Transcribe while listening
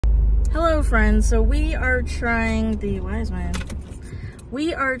Hello friends, so we are trying the,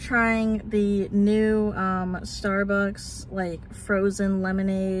 we are trying the new Starbucks like frozen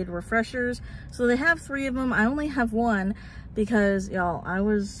lemonade refreshers. So they have 3 of them. I only have 1 because y'all,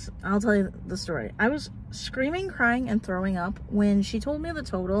 I'll tell you the story. I was screaming, crying, and throwing up when she told me the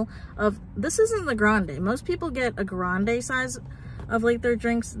total of, this isn't the grande. Most people get a grande size of like their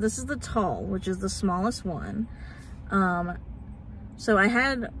drinks. This is the tall, which is the smallest one. So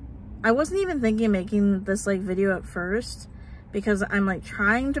I wasn't even thinking of making this like video at first because I'm like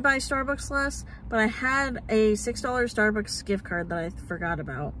trying to buy Starbucks less, but I had a $6 Starbucks gift card that I forgot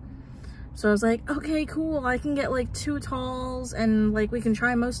about. So I was like, okay, cool. I can get like 2 talls and like we can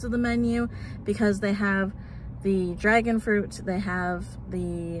try most of the menu because they have the dragon fruit, they have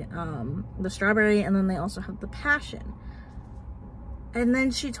the strawberry, and then they also have the passion. And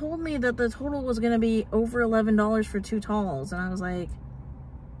then she told me that the total was going to be over $11 for 2 talls. And I was like,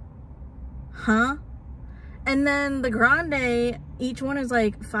 huh? And then the grande, each one is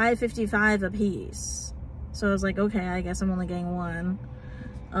like $5.55 a piece. So I was like, okay, I guess I'm only getting 1.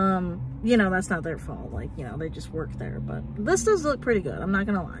 You know, that's not their fault. Like, you know, they just work there. But this does look pretty good. I'm not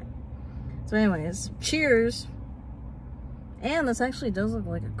going to lie. So anyways, cheers. And this actually does look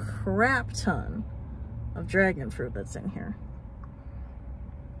like a crap ton of dragon fruit that's in here.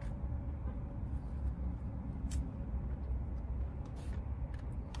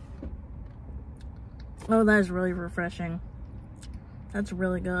 Oh, that is really refreshing. That's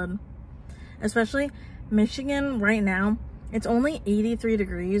really good. Especially Michigan right now, it's only 83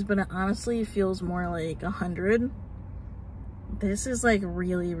 degrees, but it honestly feels more like 100. This is like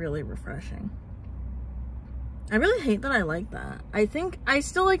really, really refreshing. I really hate that I like that. I think I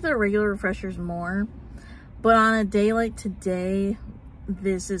still like the regular refreshers more, but on a day like today,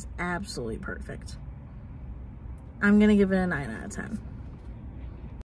 this is absolutely perfect. I'm gonna give it a 9 out of 10.